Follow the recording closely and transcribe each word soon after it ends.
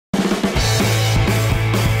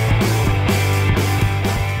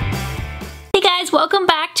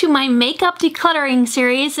to my makeup decluttering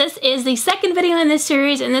series. This is the second video in this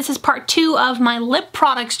series, and this is part 2 of my lip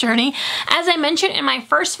products journey. As I mentioned in my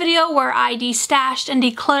first video where I destashed and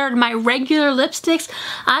decluttered my regular lipsticks,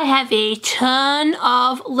 I have a ton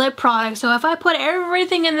of lip products. So if I put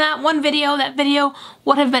everything in that one video, that video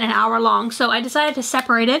would have been an hour long. So I decided to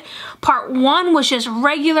separate it. Part 1 was just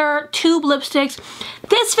regular tube lipsticks.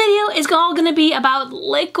 This video is all going to be about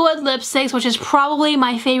liquid lipsticks, which is probably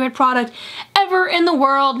my favorite product ever in the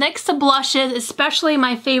world, next to blushes, especially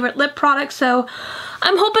my favorite lip product. So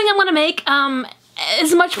I'm hoping I'm going to make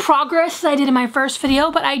as much progress as I did in my first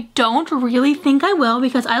video, but I don't really think I will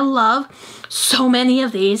because I love so many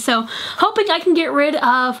of these. So hoping I can get rid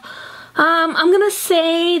of I'm gonna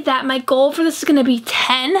say that my goal for this is gonna be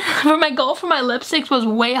 10. My goal for my lipsticks was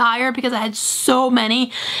way higher because I had so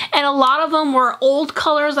many, and a lot of them were old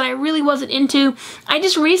colors that I really wasn't into. I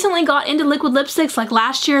just recently got into liquid lipsticks like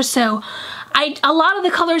last year, so a lot of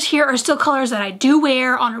the colors here are still colors that I do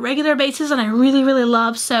wear on a regular basis and I really, really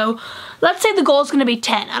love. So let's say the goal is going to be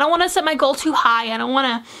 10. I don't want to set my goal too high. I don't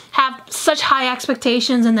want to have such high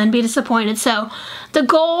expectations and then be disappointed. So the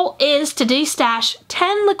goal is to destash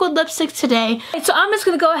 10 liquid lipsticks today. So I'm just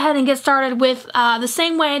going to go ahead and get started with the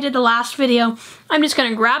same way I did the last video. I'm just going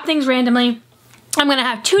to grab things randomly. I'm going to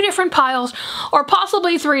have 2 different piles, or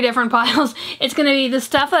possibly 3 different piles. It's going to be the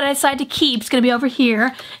stuff that I decide to keep, it's going to be over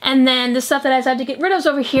here, and then the stuff that I decide to get rid of is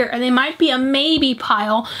over here, and there might be a maybe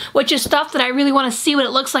pile, which is stuff that I really want to see what it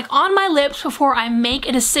looks like on my lips before I make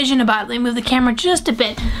a decision about it. Let me move the camera just a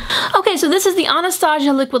bit. Okay, so this is the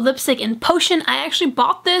Anastasia Liquid Lipstick in Potion. I actually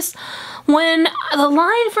bought this when the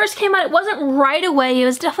line first came out. It wasn't right away, it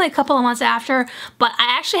was definitely a couple of months after, but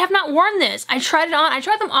I actually have not worn this. I tried it on, I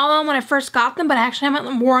tried them all on when I first got them, but I actually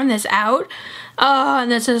haven't worn this out. Oh, and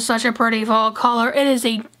this is such a pretty fall color. It is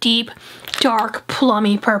a deep, dark,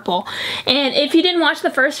 plummy purple. And if you didn't watch the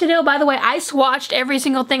first video, by the way, I swatched every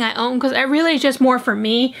single thing I own because it really is just more for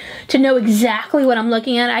me to know exactly what I'm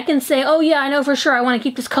looking at. I can say, oh yeah, I know for sure I want to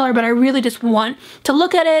keep this color, but I really just want to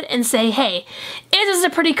look at it and say, hey, is this a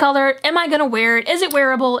pretty color? Am I gonna wear it? Is it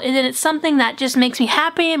wearable? Is it something that just makes me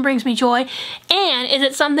happy and brings me joy? And is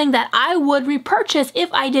it something that I would repurchase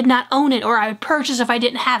if I did not own it, or I would purchase if I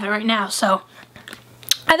didn't have it right now? So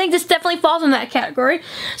I think this definitely falls in that category.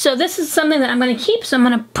 So this is something that I'm going to keep. So I'm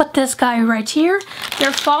going to put this guy right here.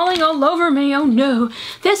 They're falling all over me. Oh no.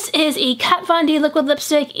 This is a Kat Von D liquid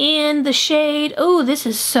lipstick in the shade. Oh, this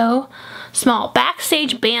is so small.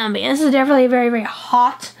 Backstage Bambi. This is definitely a very, very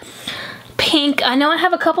hot pink. I know I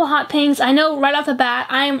have a couple hot pinks. I know right off the bat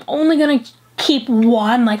I am only going to keep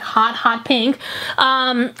one like hot pink.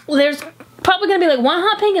 There's probably gonna be like one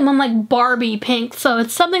hot pink and one like Barbie pink. So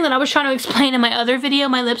it's something that I was trying to explain in my other video,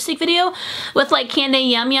 my lipstick video with like Candy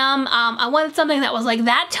Yum Yum. I wanted something that was like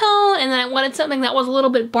that tone, and then I wanted something that was a little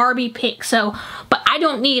bit Barbie pink. So, but I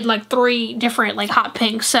don't need like 3 different like hot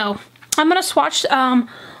pinks. So I'm gonna swatch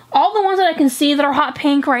all the ones that I can see that are hot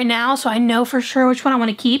pink right now, so I know for sure which one I want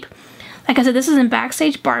to keep. Like I said, this is in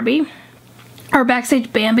Backstage Barbie, or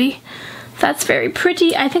Backstage Bambi. That's very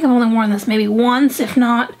pretty. I think I've only worn this maybe once, if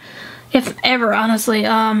ever, honestly.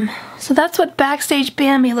 So that's what Backstage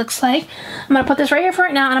Bambi looks like. I'm gonna put this right here for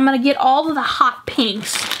right now, and I'm gonna get all of the hot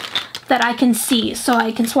pinks that I can see so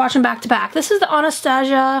I can swatch them back to back. This is the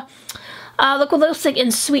Anastasia liquid lipstick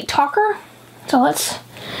in Sweet Talker. So let's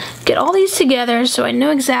get all these together so I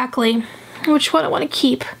know exactly which one I want to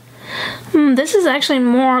keep. This is actually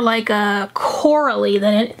more like a corally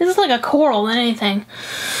than it. This is like a coral than anything.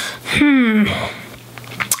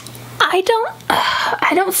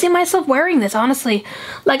 I don't see myself wearing this, honestly.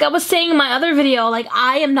 Like I was saying in my other video, like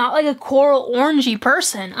I am not like a coral orangey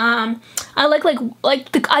person. I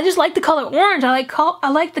I just like the color orange. I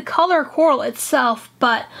like the color coral itself,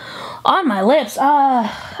 but on my lips, I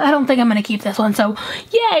don't think I'm gonna keep this one. So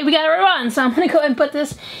yay, we got it on. So I'm gonna go ahead and put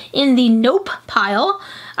this in the nope pile.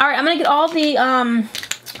 All right, I'm gonna get all the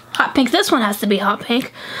hot pink. This one has to be hot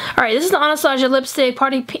pink. All right, this is the Anastasia lipstick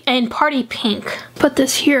Party Pink. Put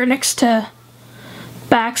this here next to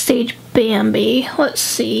Backstage Bambi. Let's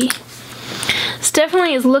see. This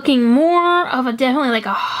definitely is looking more of a definitely like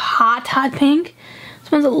a hot pink.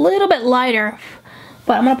 This one's a little bit lighter,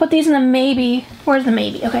 but I'm gonna put these in the maybe. Where's the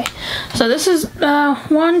maybe? Okay, so this is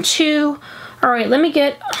 1, 2. All right, let me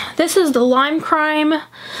get, this is the Lime Crime,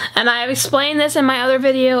 and I have explained this in my other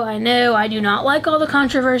video. I know I do not like all the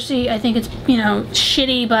controversy. I think it's, you know,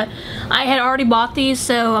 shitty, but I had already bought these,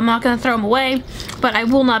 so I'm not going to throw them away, but I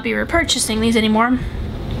will not be repurchasing these anymore.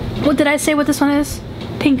 What did I say what this one is?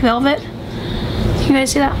 Pink Velvet. Can you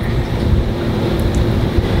guys see that?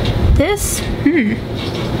 This?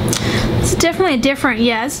 This is definitely a different,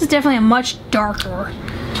 yeah, this is definitely a much darker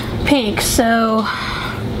pink. So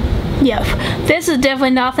yeah, this is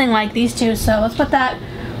definitely nothing like these two. So let's put that.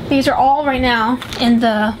 These are all right now in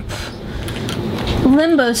the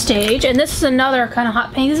limbo stage, and this is another kind of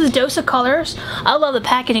hot pink. This is Dose of Colors. I love the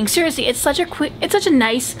packaging. Seriously, it's such a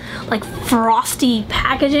nice, like, frosty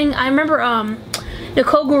packaging. I remember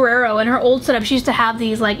Nicole Guerrero in her old setup, she used to have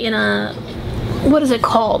these like in a, what is it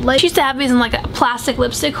called? Like, she used to have these in like a plastic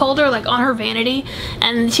lipstick holder, like on her vanity,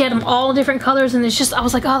 and she had them all different colors, and it's just, I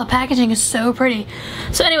was like, oh, the packaging is so pretty.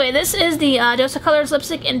 So anyway, this is the Dose of Colors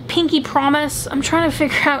lipstick in Pinky Promise. I'm trying to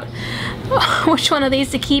figure out which one of these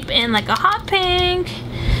to keep in, like a hot pink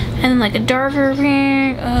and like a darker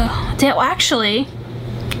pink. Well, actually,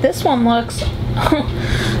 this one looks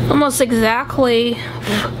almost exactly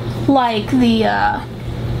like the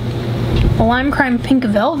Lime Crime Pink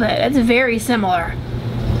Velvet. It's very similar.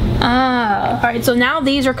 Alright, so now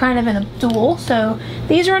these are kind of in a duel. So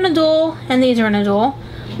these are in a duel and these are in a duel.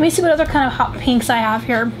 Let me see what other kind of hot pinks I have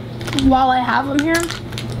here while I have them here.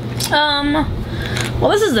 Well,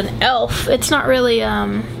 this is an e.l.f. It's not really,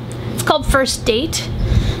 it's called First Date.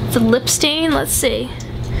 It's a lip stain. Let's see.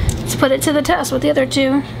 Let's put it to the test with the other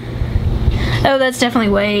two. Oh, that's definitely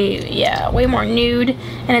way more nude.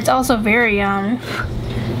 And it's also very,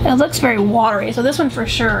 it looks very watery. So this one for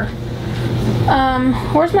sure.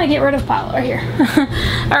 Where's my get rid of pile? Right here.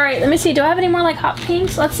 Alright, let me see. Do I have any more like hot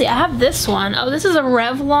pinks? Let's see. I have this one. Oh, this is a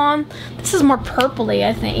Revlon. This is more purpley,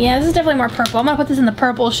 I think. Yeah, this is definitely more purple. I'm gonna put this in the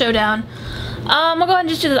purple showdown. I'll go ahead and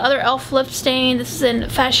just do the other e.l.f. lip stain. This is in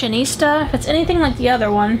Fashionista. If it's anything like the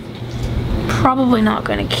other one, probably not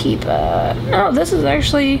gonna keep it. No, this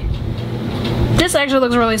actually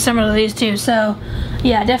looks really similar to these two. So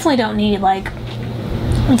yeah, definitely don't need like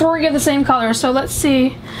 3 of the same color. So let's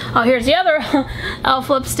see. Oh, here's the other e.l.f.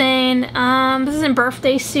 lip stain. This is in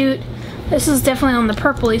Birthday Suit. This is definitely on the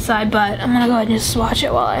purpley side, but I'm gonna go ahead and just swatch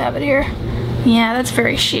it while I have it here. Yeah, that's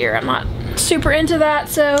very sheer. I'm not super into that,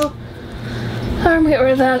 so I'm gonna get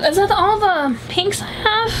rid of that. Is that all the pinks I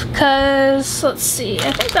have? Cause let's see.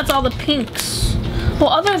 I think that's all the pinks. Well,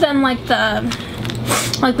 other than like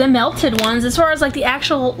the melted ones, as far as like the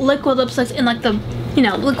actual liquid lipsticks in like the, you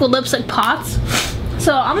know, liquid lipstick pots.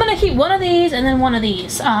 So I'm gonna keep one of these and then one of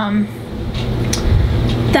these.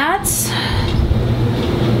 That's,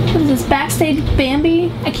 what is this, Backstage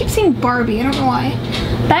Bambi? I keep saying Barbie, I don't know why.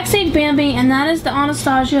 Backstage Bambi, and that is the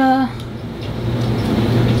Anastasia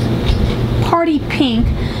Party Pink.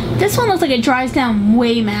 This one looks like it dries down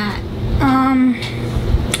way matte.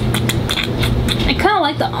 I kind of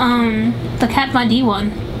like the Kat Von D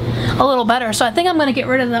one a little better, so I think I'm gonna get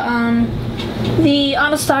rid of the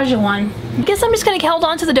Anastasia one. I guess I'm just gonna hold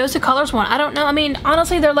on to the Dose of Colors one. I don't know. I mean,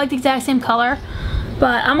 honestly, they're like the exact same color,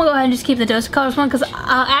 but I'm gonna go ahead and just keep the Dose of Colors one because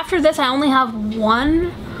after this, I only have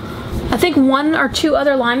one. I think 1 or 2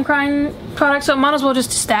 other Lime Crime products, so I might as well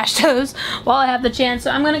just stash those while I have the chance.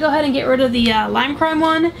 So I'm gonna go ahead and get rid of the Lime Crime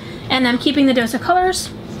one, and I'm keeping the Dose of Colors.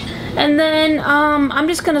 And then I'm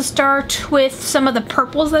just gonna start with some of the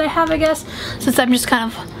purples that I have, I guess, since I'm just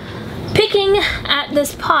kind of picking at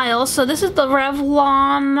this pile. So this is the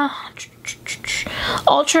Revlon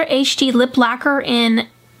Ultra HD Lip Lacquer in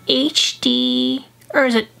HD, or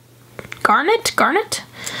is it Garnet? Garnet?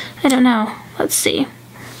 I don't know. Let's see.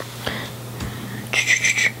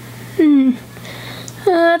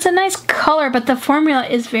 It's a nice color, but the formula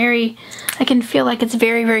is very, I can feel like it's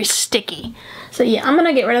very, very sticky. So yeah, I'm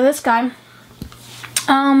gonna get rid of this guy.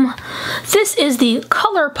 This is the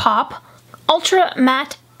ColourPop Ultra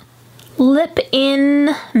Matte Lip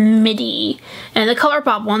in Midi. And the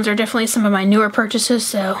ColourPop ones are definitely some of my newer purchases,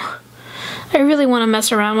 so I really want to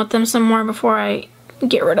mess around with them some more before I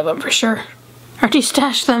get rid of them for sure. Or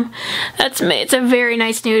destash them. That's me. It's a very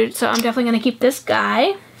nice nude, so I'm definitely gonna keep this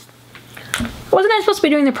guy. Wasn't I supposed to be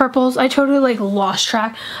doing the purples? I totally like lost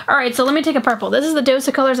track. Alright, so let me take a purple. This is the Dose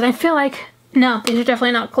of Colors, and I feel like, no, these are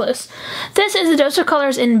definitely not close. This is the Dose of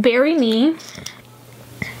Colors in Bury Me.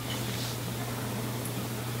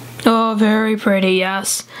 Oh, very pretty,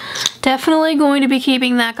 yes. Definitely going to be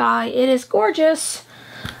keeping that guy. It is gorgeous.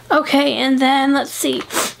 Okay, and then let's see.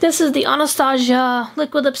 This is the Anastasia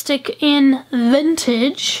liquid lipstick in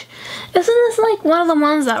Vintage. Isn't this like one of the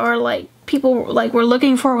ones that were like people like were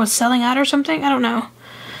looking for was selling out or something? I don't know.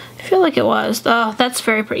 I feel like it was. Oh, that's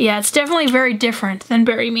very pretty. Yeah, it's definitely very different than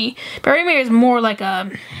Bury Me. Bury Me is more like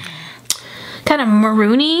a kind of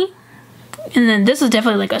maroony, and then this is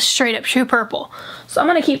definitely like a straight up true purple. So I'm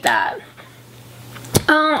gonna keep that.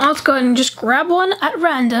 Let's go ahead and just grab one at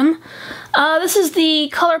random. This is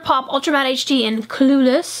the ColourPop Ultra Matte HD in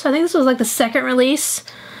Clueless. I think this was like the second release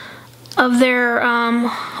of their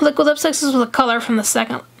liquid lipsticks. This was the color from the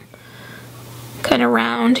second kind of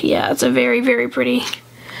round. Yeah, it's a very, very pretty,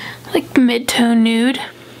 like, mid-tone nude.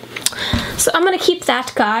 So I'm gonna keep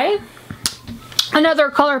that guy. Another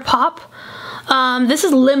ColourPop. This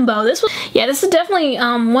is Limbo. This is definitely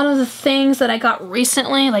one of the things that I got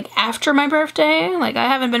recently, like after my birthday. Like, I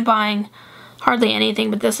haven't been buying hardly anything,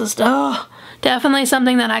 but this is definitely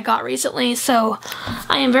something that I got recently. So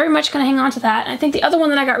I am very much gonna hang on to that. And I think the other one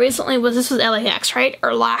that I got recently was, this was LAX, right?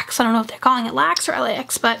 Or Lax. I don't know if they're calling it Lax or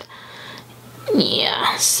LAX, but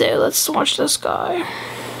yeah. So let's swatch this guy.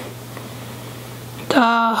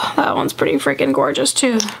 That one's pretty freaking gorgeous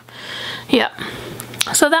too. Yep.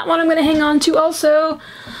 So that one I'm going to hang on to also.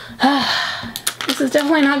 This is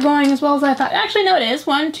definitely not going as well as I thought. Actually, no, it is.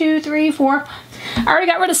 1, 2, 3, 4. I already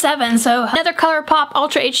got rid of 7. So another ColourPop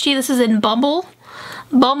Ultra HD. This is in Bumble.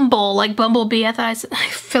 Bumble, like Bumblebee. I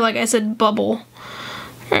feel like I said bubble.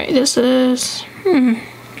 Alright, this is...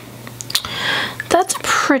 That's a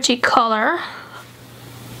pretty color.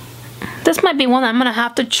 This might be one that I'm going to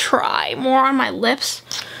have to try more on my lips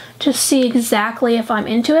to see exactly if I'm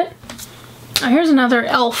into it. Here's another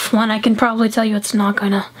e.l.f. one. I can probably tell you it's not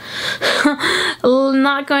going to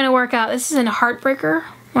work out. This is in Heartbreaker.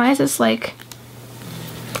 Why is this like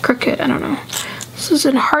crooked? I don't know. This is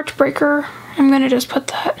in Heartbreaker. I'm going to just put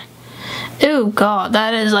that. Oh god,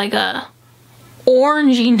 that is like a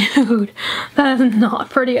orangey nude. That is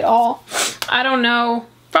not pretty at all. I don't know.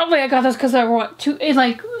 Probably I got this because I were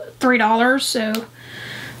like $3, so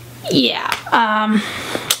yeah.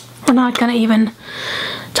 We're not gonna even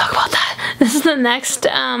talk about that. This is the next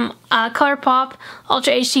ColourPop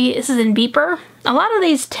Ultra HD. This is in Beeper. A lot of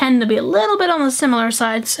these tend to be a little bit on the similar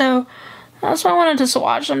side, so that's why I wanted to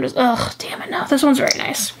swatch. I'm just, ugh, damn it, no. This one's very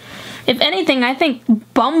nice. If anything, I think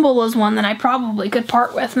Bumble is one that I probably could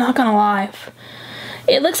part with, not gonna lie.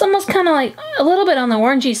 It looks almost kind of like a little bit on the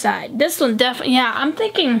orangey side. This one definitely, yeah, I'm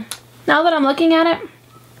thinking, now that I'm looking at it,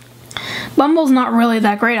 Bumble's not really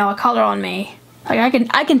that great of a color on me. Like,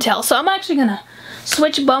 I can tell. So I'm actually gonna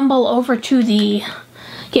switch Bumble over to the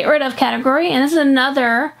get rid of category. And this is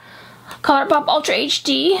another ColourPop Ultra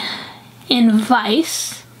HD in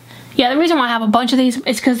Vice. Yeah, the reason why I have a bunch of these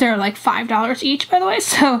is because they're like $5 each, by the way.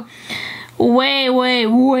 So way, way,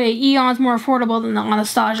 way eons more affordable than the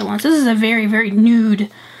Anastasia ones. This is a very, very nude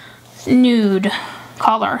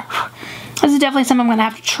color. This is definitely something I'm gonna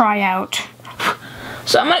have to try out.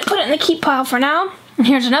 So I'm gonna put it in the keep pile for now. And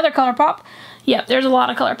here's another ColourPop. Yep, there's a lot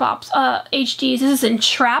of ColourPops. HDs. This is in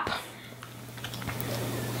Trap.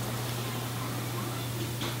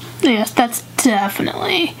 Yes, that's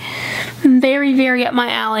definitely very, very up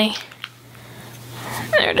my alley.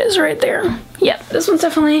 There it is right there. Yep, this one's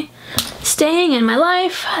definitely staying in my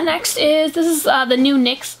life. Next is, this is the new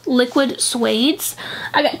NYX Liquid Suedes.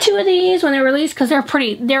 I got 2 of these when they were released because they were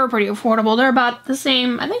pretty affordable. They're about the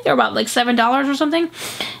same, I think they're about like $7 or something.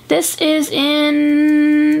 This is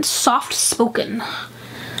in Soft Spoken.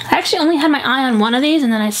 I actually only had my eye on one of these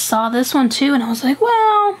and then I saw this one too and I was like,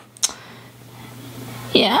 well,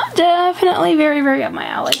 yeah, definitely very, very up my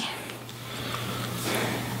alley.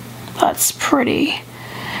 That's pretty.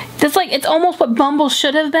 That's like, it's almost what Bumble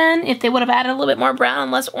should have been if they would have added a little bit more brown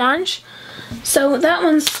and less orange. So that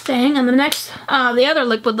one's staying. And the next, the other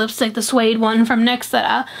liquid lipstick, the suede one from NYX,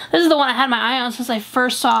 that this is the one I had my eye on since I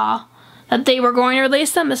first saw that they were going to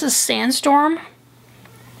release them. This is Sandstorm.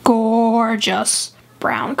 Gorgeous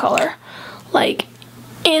brown color. Like,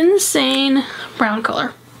 insane brown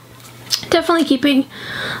color. Definitely keeping.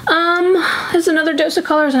 There's another dose of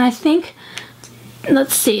colors, and I think,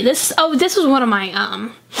 let's see, this was one of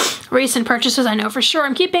my recent purchases. I know for sure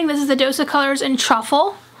I'm keeping. This is the dose of colors in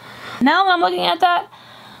Truffle. Now that I'm looking at that,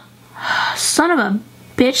 son of a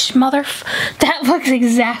bitch, that looks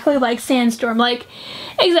exactly like Sandstorm, like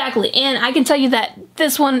exactly. And I can tell you that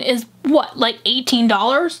this one is what, like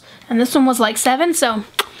 $18, and this one was like $7. So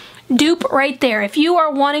dupe right there. If you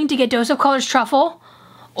are wanting to get dose of colors Truffle,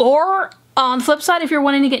 or on the flip side, if you're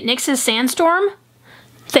wanting to get NYX's Sandstorm,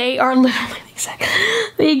 they are literally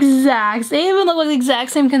the exact, they even look like the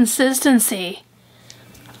exact same consistency.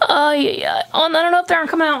 Yeah. I don't know if they're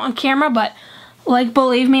coming out on camera, but like,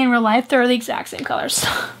 believe me, in real life, they're the exact same colors.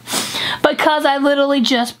 Because I literally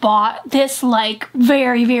just bought this like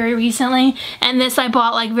very, very recently, and this I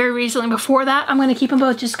bought like very recently before that. I'm gonna keep them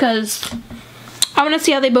both just because I want to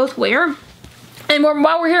see how they both wear. And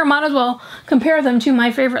while we're here, I might as well compare them to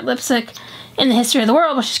my favorite lipstick in the history of the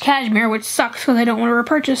world, which is Cashmere, which sucks because I don't want to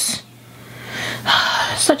repurchase.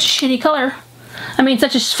 Such a shitty color. I mean,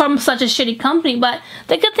 from such a shitty company, but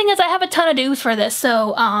the good thing is I have a ton of dupes for this,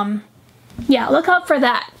 so, yeah, look out for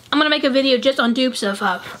that. I'm gonna make a video just on dupes of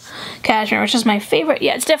Cashmere, which is my favorite.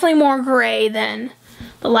 Yeah, it's definitely more gray than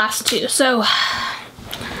the last two. So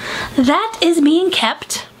that is being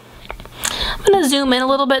kept. I'm gonna zoom in a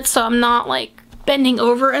little bit so I'm not like bending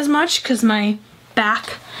over as much because my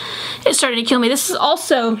back is starting to kill me. This is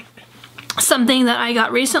also something that I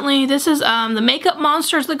got recently. This is the Makeup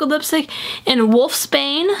Monsters liquid lipstick in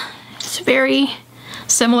Wolfsbane. It's very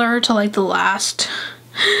similar to like the last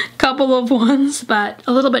couple of ones, but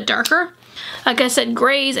a little bit darker. Like I said,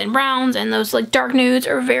 grays and browns and those like dark nudes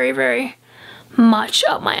are very, very much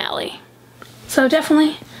up my alley. So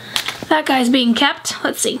definitely that guy's being kept.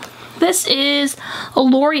 Let's see. This is a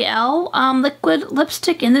L'Oreal liquid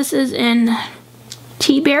lipstick, and this is in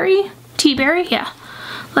Tea Berry? Tea Berry? Yeah.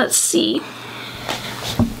 Let's see.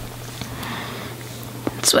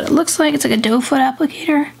 That's what it looks like. It's like a doe foot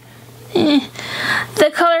applicator.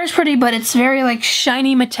 The color is pretty, but it's very like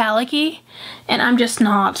shiny metallic-y, and I'm just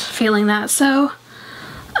not feeling that. So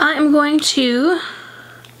I'm going to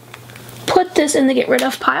put this in the get rid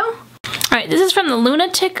of pile. Alright, this is from the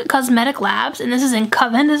Lunatic Cosmetic Labs, and this is in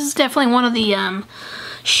Coven. This is definitely one of the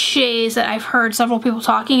shades that I've heard several people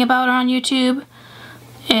talking about on YouTube.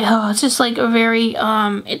 It's just like a very,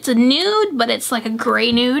 it's a nude, but it's like a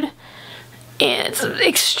gray nude. And it's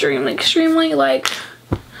extremely, extremely like,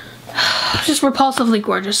 just repulsively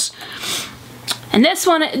gorgeous. And this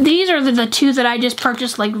one, these are the two that I just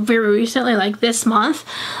purchased like very recently, like this month,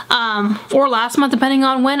 or last month, depending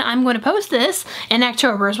on when I'm going to post this. In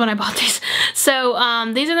October is when I bought these. So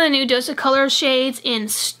these are the new Dose of Color shades in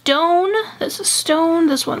Stone. This is Stone.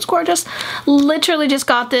 This one's gorgeous. Literally just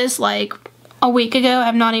got this like a week ago. I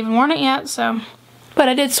have not even worn it yet, so. But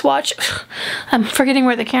I did swatch. I'm forgetting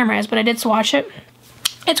where the camera is, but I did swatch it.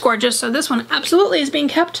 It's gorgeous. So this one absolutely is being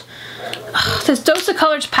kept. This Dose of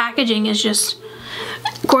Colors packaging is just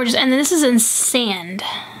gorgeous. And this is in Sand.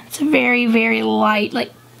 It's a very, very light,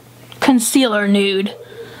 like, concealer nude.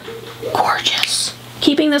 Gorgeous.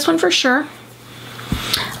 Keeping this one for sure.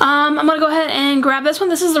 I'm going to go ahead and grab this one.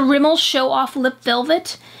 This is the Rimmel Show Off Lip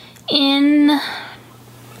Velvet in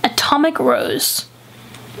Atomic Rose.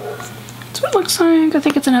 That's what it looks like. I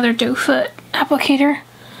think it's another doe foot applicator.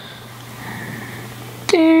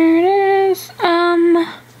 There it is.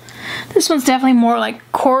 This one's definitely more like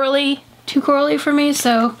corally, too corally for me,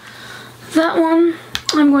 so that one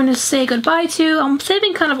I'm going to say goodbye to. I'm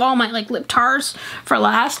saving kind of all my like lip tars for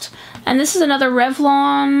last. And this is another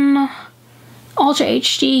Revlon Ultra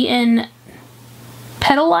HD in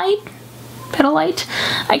Petalite.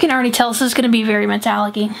 I can already tell this is going to be very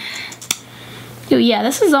metallic-y. Ooh, yeah,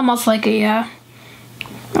 this is almost like a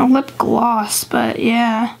lip gloss, but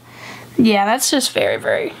yeah. Yeah, that's just very,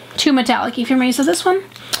 very too metallic-y for me. So this one,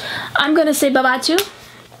 I'm going to say bye-bye to.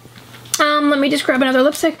 Let me just grab another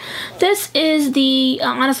lipstick. This is the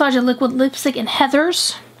Anastasia Liquid Lipstick in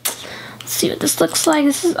Heathers. Let's see what this looks like.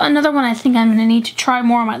 This is another one I think I'm going to need to try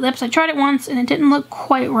more on my lips. I tried it once and it didn't look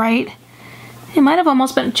quite right. It might have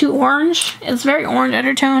almost been too orange. It's very orange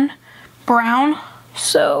undertone, brown.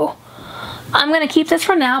 So I'm going to keep this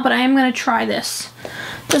for now, but I am going to try this.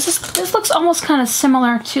 This looks almost kind of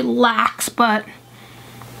similar to Lax, but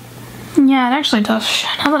yeah, it actually does.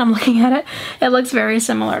 Now that I'm looking at it, it looks very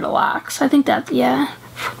similar to Lax. I think that, yeah.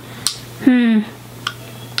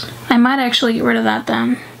 I might actually get rid of that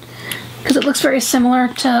then, because it looks very similar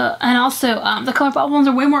to, and also the ColourPop ones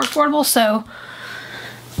are way more affordable, so.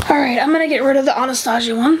 Alright, I'm going to get rid of the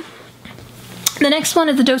Anastasia one. The next one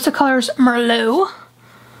is the Dose of Colors Merlot.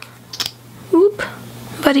 Oop.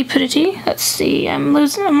 Buddy Puddity. Let's see. I'm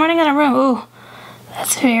running out of room. Ooh.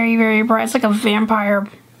 That's very, very bright. It's like a vampire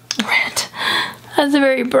red. That's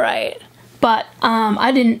very bright. But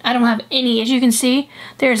I don't have any, as you can see,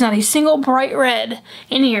 there's not a single bright red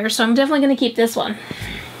in here, so I'm definitely going to keep this one.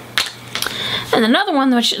 And another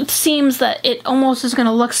one, which it seems that it almost is going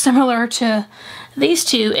to look similar to these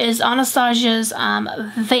two, is Anastasia's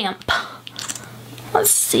Vamp.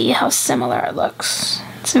 Let's see how similar it looks.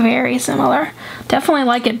 It's very similar. Definitely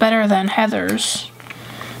like it better than Heather's.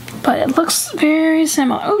 But it looks very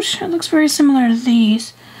similar. Oh, it looks very similar to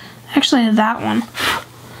these. Actually, that one.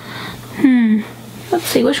 Let's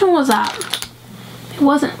see, which one was that? It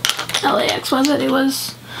wasn't LAX, was it? It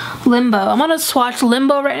was Limbo. I'm gonna swatch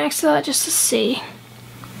Limbo right next to that just to see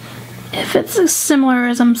if it's as similar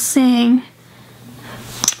as I'm seeing.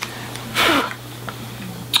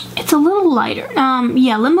 It's a little lighter.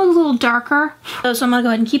 Yeah, Limbo's a little darker. So I'm gonna go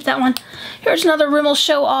ahead and keep that one. Here's another Rimmel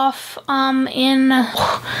Show Off in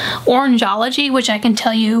Orangeology, which I can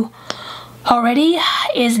tell you already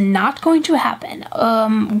is not going to happen.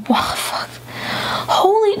 Fuck.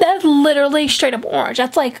 Holy, that's literally straight up orange.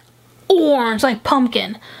 That's like orange, like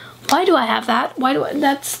pumpkin. Why do I have that?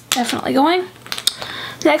 That's definitely going.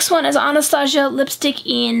 Next one is Anastasia lipstick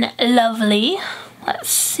in Lovely. Let's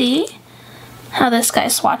see how this guy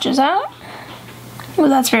swatches out. Oh,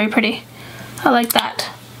 that's very pretty. I like that.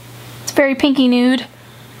 It's very pinky nude.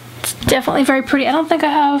 It's definitely very pretty. I don't think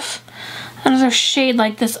I have another shade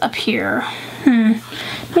like this up here.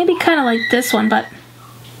 Maybe kind of like this one, but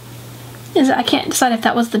I can't decide if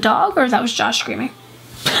that was the dog or if that was Josh screaming.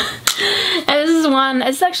 And this is one,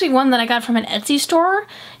 it's actually one that I got from an Etsy store.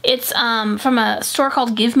 It's from a store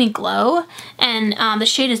called Give Me Glow, and the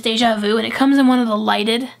shade is Deja Vu, and it comes in one of the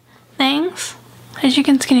lighted things. As you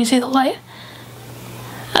can you see the light?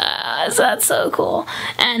 So that's so cool.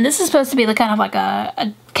 And this is supposed to be the kind of like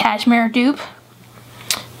a cashmere dupe,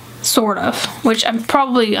 sort of, which I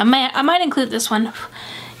might include this one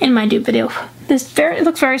in my dupe video. It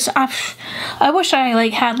looks very, I wish I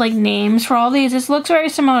like had like names for all these. This looks very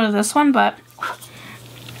similar to this one, but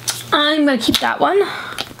I'm gonna keep that one.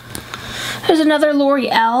 There's another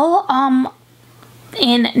L'Oreal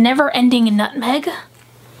in Never Ending Nutmeg.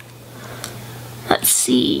 Let's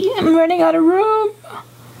see, I'm running out of room.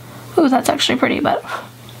 Oh, that's actually pretty, but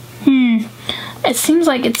it seems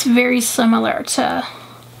like it's very similar to.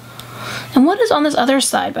 And what is on this other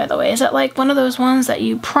side, by the way? Is that like one of those ones that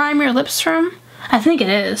you prime your lips from? I think it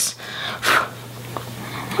is.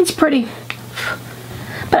 It's pretty.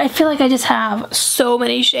 But I feel like I just have so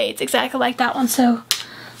many shades exactly like that one, so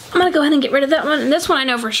I'm gonna go ahead and get rid of that one. And this one I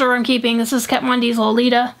know for sure I'm keeping. This is Kat Von D's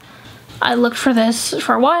Lolita. I looked for this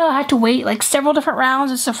for a while. I had to wait like several different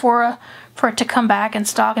rounds at Sephora for it to come back in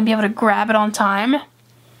stock and be able to grab it on time.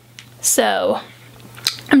 So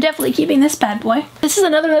I'm definitely keeping this bad boy. This is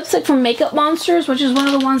another lipstick from Makeup Monsters, which is one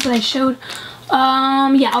of the ones that I showed.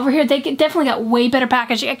 Yeah, over here, they definitely got way better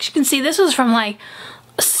packaging. As you can see, this was from like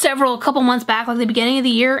a couple months back, like the beginning of the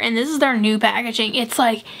year, and this is their new packaging. It's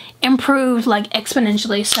like improved like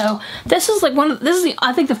exponentially. So this is like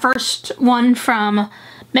I think the first one from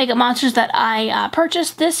Makeup Monsters that I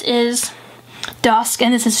purchased. This is Dusk,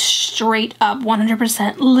 and this is straight up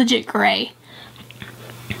 100% legit gray.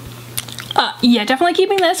 Yeah, definitely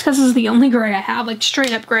keeping this because this is the only gray I have, like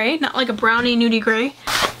straight up gray, not like a brownie nudie gray.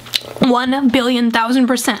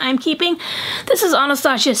 1,000,000,000% I'm keeping. This is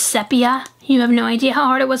Anastasia Sepia. You have no idea how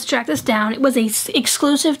hard it was to track this down. It was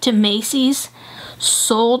exclusive to Macy's.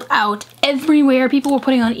 Sold out everywhere. People were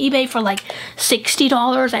putting on eBay for like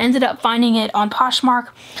 $60. I ended up finding it on Poshmark.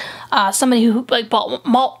 Somebody who like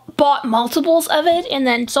bought multiples of it and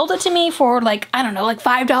then sold it to me for like, I don't know, like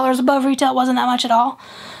 $5 above retail. It wasn't that much at all.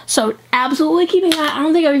 So absolutely keeping that. I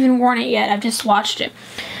don't think I've even worn it yet. I've just swatched it.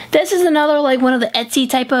 This is another like one of the Etsy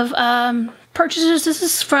type of purchases. This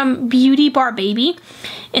is from Beauty Bar Baby.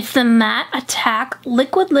 It's the Matte Attack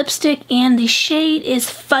Liquid Lipstick and the shade is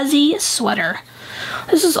Fuzzy Sweater.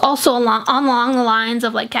 This is also along the lines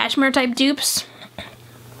of like cashmere type dupes.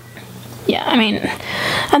 Yeah, I mean,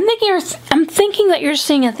 I'm thinking that you're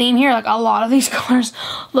seeing a theme here. Like a lot of these colors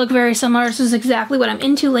look very similar. This is exactly what I'm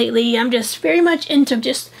into lately. I'm just very much into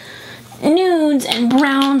just nudes and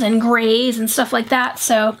browns and grays and stuff like that.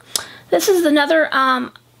 So this is another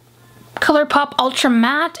ColourPop Ultra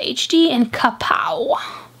Matte HD in Kapow.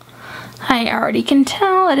 I already can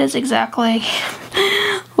tell it is exactly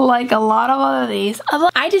like a lot of other these.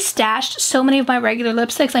 I just stashed so many of my regular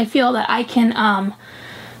lipsticks. I feel that I can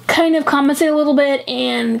kind of compensate a little bit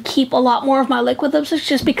and keep a lot more of my liquid lipsticks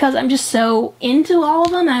just because I'm just so into all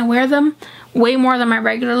of them and I wear them way more than my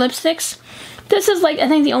regular lipsticks. This is like I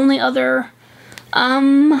think the only other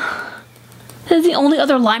lime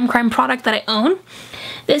crime product that I own.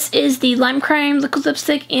 This is the Lime Crime Liquid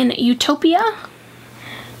Lipstick in Utopia.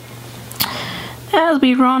 As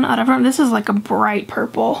we run out of room, this is like a bright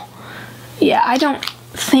purple. Yeah, I don't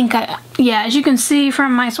think yeah, as you can see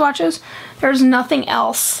from my swatches, there's nothing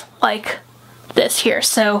else like this here.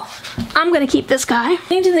 So I'm gonna keep this guy.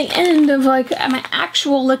 Getting to the end of like my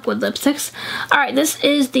actual liquid lipsticks. All right, this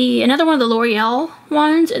is another one of the L'Oreal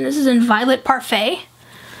ones, and this is in Violet Parfait.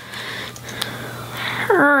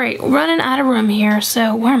 All right, running out of room here.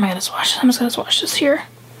 So where am I gonna swatch? I'm just gonna swatch this here.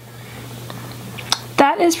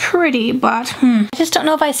 That is pretty, but I just don't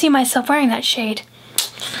know if I see myself wearing that shade.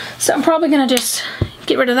 So I'm probably gonna just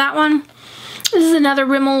get rid of that one. This is another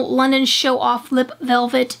Rimmel London Show Off Lip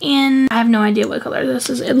Velvet in, I have no idea what color this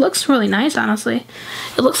is. It looks really nice, honestly.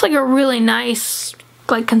 It looks like a really nice,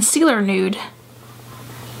 like, concealer nude.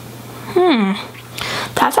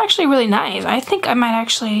 That's actually really nice. I think I might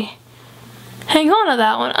actually hang on to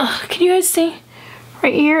that one. Can you guys see?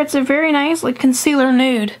 Right here, it's a very nice, like, concealer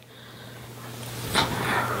nude.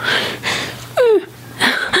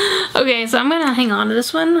 Okay, so I'm gonna hang on to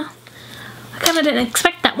this one. I kind of didn't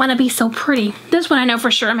expect that that want to be so pretty. This one I know for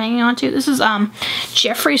sure I'm hanging on to. This is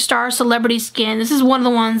Jeffree Star Celebrity Skin. This is one of the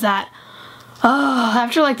ones that,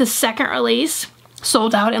 after like the second release,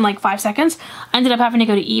 sold out in like 5 seconds. I ended up having to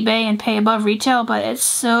go to eBay and pay above retail, but it's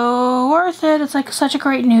so worth it. It's like such a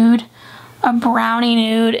great nude, a brownie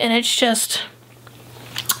nude, and it's just,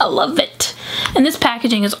 I love it. And this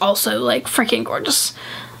packaging is also like freaking gorgeous.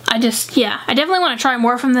 I definitely want to try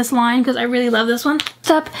more from this line because I really love this one. What's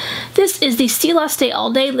up? This is the Stila Stay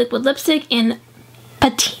All Day Liquid Lipstick in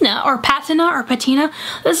Patina.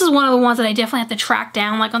 This is one of the ones that I definitely have to track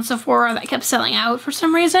down, like on Sephora, that kept selling out for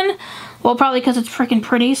some reason. Well, probably because it's freaking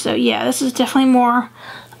pretty. So yeah, this is definitely more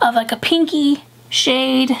of like a pinky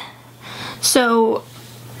shade. So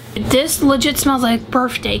this legit smells like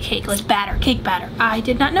birthday cake, like batter, cake batter. I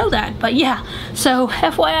did not know that, but yeah. So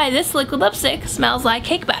FYI, this liquid lipstick smells like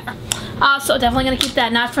cake batter. So definitely gonna keep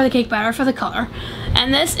that, not for the cake batter, for the color.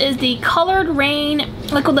 And this is the Colored Rain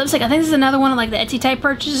liquid lipstick. I think this is another one of like the Etsy type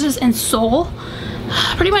purchases in Seoul.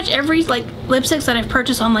 Pretty much every like lipsticks that I've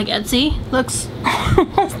purchased on like Etsy looks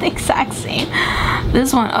almost the exact same.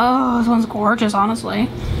 This one, oh, this one's gorgeous, honestly.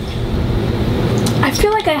 I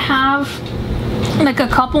feel like I have like a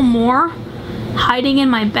couple more hiding in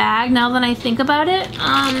my bag now that I think about it,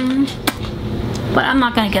 but I'm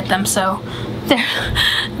not gonna get them, so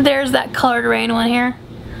there's that Colored Rain one here.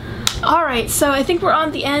 Alright, so I think we're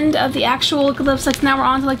on the end of the actual liquid lipsticks. Now we're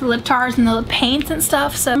on to like the lip tars and the lip paints and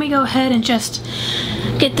stuff, so let me go ahead and just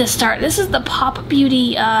get this started. This is the Pop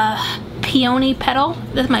Beauty Peony Petal.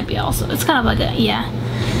 This might be also, it's kind of like a, yeah,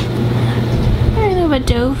 very little bit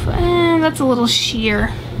dove, and that's a little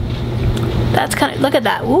sheer. That's kind of, look at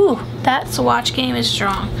that. Ooh, that swatch game is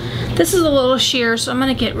strong. This is a little sheer, so I'm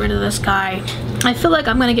going to get rid of this guy. I feel like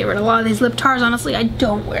I'm going to get rid of a lot of these lip tars. Honestly, I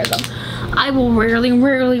don't wear them. I will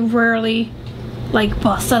rarely like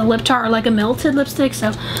bust a lip tar or like a melted lipstick.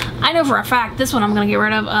 So I know for a fact this one I'm going to get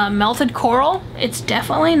rid of. Melted Coral. It's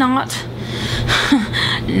definitely not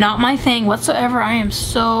my thing whatsoever. I am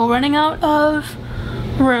so running out of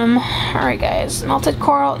room. Alright guys, Melted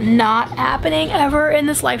Coral, not happening ever in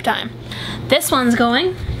this lifetime. This one's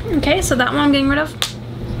going. Okay, so that one I'm getting rid of.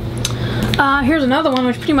 Here's another one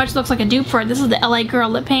which pretty much looks like a dupe for it. This is the LA Girl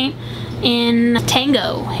lip paint in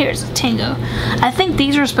Tango. Here's Tango. I think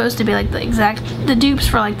these are supposed to be like the dupes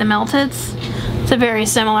for like the melteds. It's very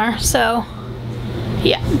similar. So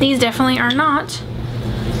yeah, these definitely are not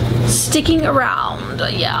sticking around.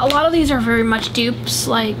 Yeah, a lot of these are very much dupes.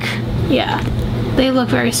 Like, yeah, they look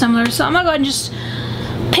very similar. So I'm gonna go ahead and just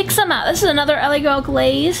pick some out. This is another LA Girl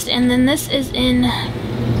glazed, and then this is in,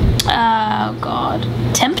 oh god,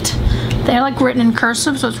 Tempt. They're like written in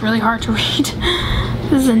cursive, so it's really hard to read.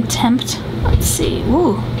 This is in Tempt. Let's see.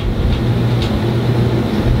 Ooh.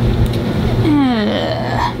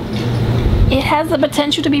 It has the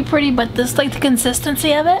potential to be pretty, but this, like the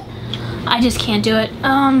consistency of it, I just can't do it.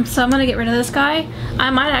 So I'm gonna get rid of this guy.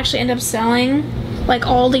 I might actually end up selling like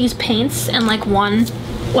all these paints in like one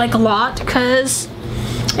like lot, because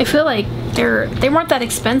I feel like they weren't that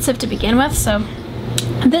expensive to begin with. So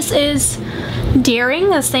this is Daring,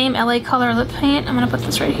 the same LA color lip paint. I'm gonna put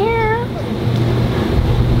this right here.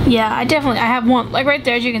 Yeah, I have one like right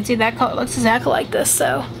there. As you can see, that color looks exactly like this.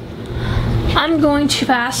 So I'm going to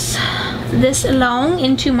pass this along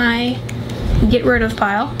into my get rid of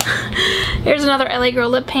pile. Here's another LA Girl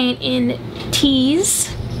lip paint in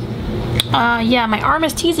Tease. Yeah, my arm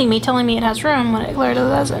is teasing me, telling me it has room when it clearly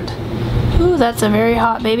doesn't. Ooh, that's a very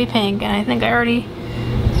hot baby pink, and I think I already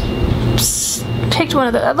picked one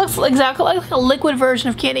of those. It looks exactly like a liquid version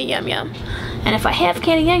of Candy Yum Yum. And if I have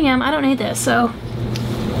Candy Yum Yum, I don't need this, so.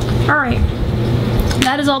 Alright.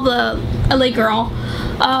 That is all the LA Girl.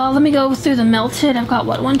 Let me go through the melted. I've got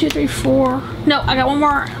what, 1, 2, 3, 4. No, I got one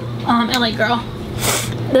more LA Girl.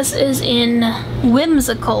 This is in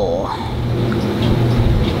Whimsical.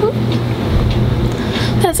 Ooh.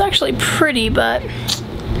 That's actually pretty, but like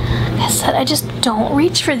I said, I just don't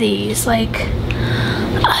reach for these. Like,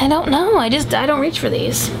 I don't know. I don't reach for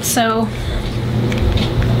these. So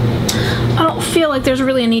I don't feel like there's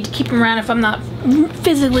really a need to keep them around if I'm not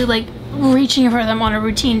physically like reaching for them on a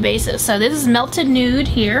routine basis. So this is Melted Nude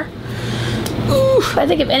here. Ooh, I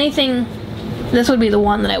think if anything, this would be the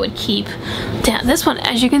one that I would keep. Damn, this one,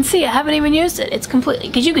 as you can see, I haven't even used it. It's completely,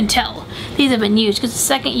 because you can tell these have been used, because the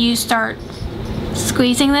second you start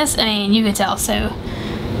squeezing this, I mean, you can tell. So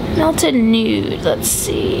Melted Nude, let's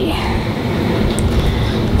see.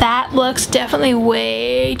 That looks definitely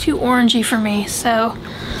way too orangey for me. So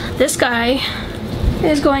this guy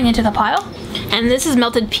is going into the pile. And this is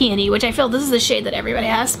Melted Peony, which I feel this is the shade that everybody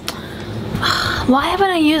has. Why haven't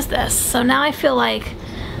I used this? So now I feel like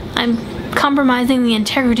I'm compromising the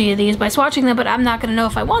integrity of these by swatching them, but I'm not gonna know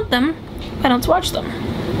if I want them if I don't swatch them.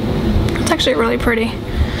 It's actually really pretty.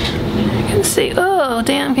 You can see, oh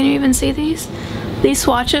damn, can you even see these? These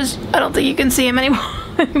swatches, I don't think you can see them anymore.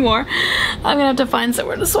 I'm gonna have to find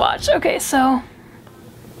somewhere to swatch. Okay, so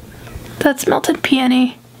that's melted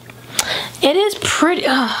peony. It is pretty,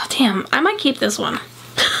 oh damn, I might keep this one.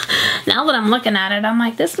 Now that I'm looking at it, I'm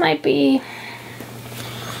like, this might be,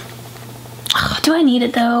 oh, do I need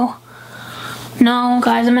it though? No,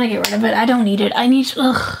 guys, I'm gonna get rid of it. I don't need it. I need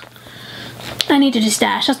to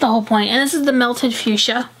destash, that's the whole point. And this is the melted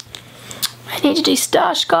fuchsia. I need to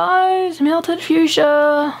destash, guys. Melted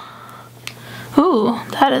fuchsia. Ooh,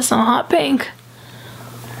 that is some hot pink.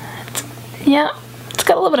 Yeah, it's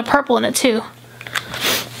got a little bit of purple in it too.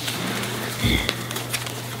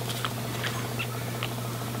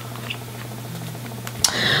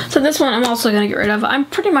 So this one I'm also gonna get rid of. I'm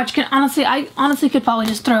pretty much gonna, I honestly could probably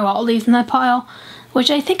just throw all these in that pile,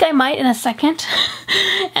 which I think I might in a second.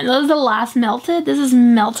 And those are the last melted. This is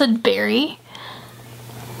melted berry.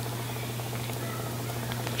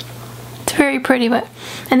 It's very pretty,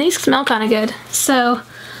 and these smell kind of good. So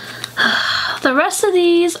the rest of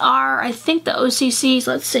these are, I think, the OCCs.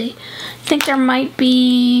 Let's see. I think there might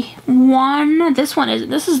be one. This one is.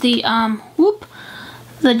 This is the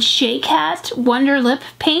the J-Cat Wonder Lip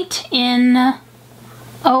Paint in.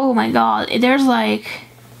 Oh my God! There's like,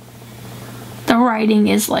 the writing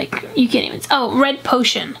is like, you can't even. Oh, Red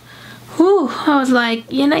Potion. Whew! I was like,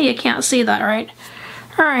 you know, you can't see that, right?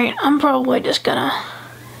 All right, I'm probably just gonna.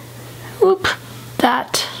 Whoop,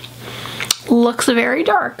 that looks very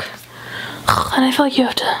dark. And I feel like you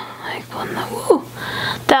have to, like, woo.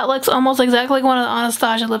 That looks almost exactly like one of the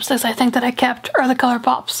Anastasia lipsticks I think that I kept, or the Color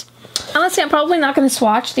Pops. Honestly, I'm probably not going to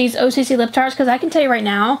swatch these OCC lip tars because I can tell you right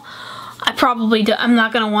now, I'm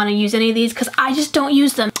not going to want to use any of these because I just don't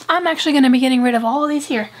use them. I'm actually going to be getting rid of all of these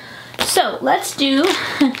here. So let's do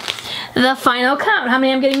the final count. How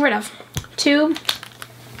many I'm getting rid of? 2,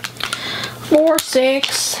 4,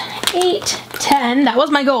 6, 8, 10, that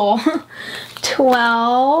was my goal.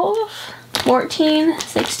 12, 14,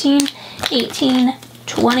 16, 18,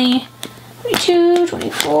 20, 22,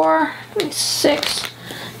 24, 26,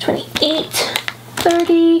 28,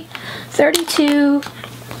 30, 32,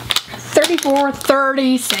 34,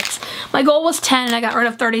 36. My goal was 10 and I got rid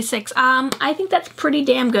of 36. I think that's pretty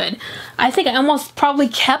damn good. I think I almost probably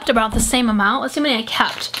kept about the same amount. Let's see how many I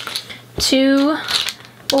kept. 2,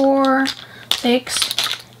 4, 6,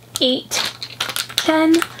 8,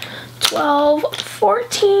 10, 12,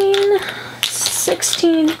 14,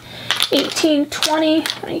 16, 18, 20,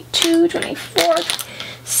 22, 24,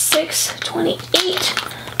 6, 28,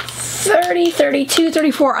 30, 32,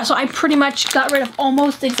 34. So I pretty much got rid of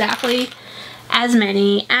almost exactly as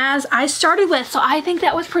many as I started with. So I think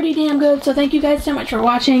that was pretty damn good. So thank you guys so much for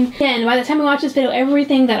watching. And by the time you watch this video,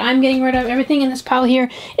 everything that I'm getting rid of, everything in this pile here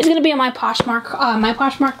is going to be in my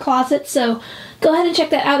Poshmark closet. So go ahead and check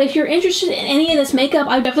that out. If you're interested in any of this makeup,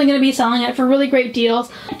 I'm definitely going to be selling it for really great deals.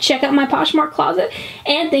 Check out my Poshmark closet.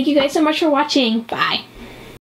 And thank you guys so much for watching. Bye.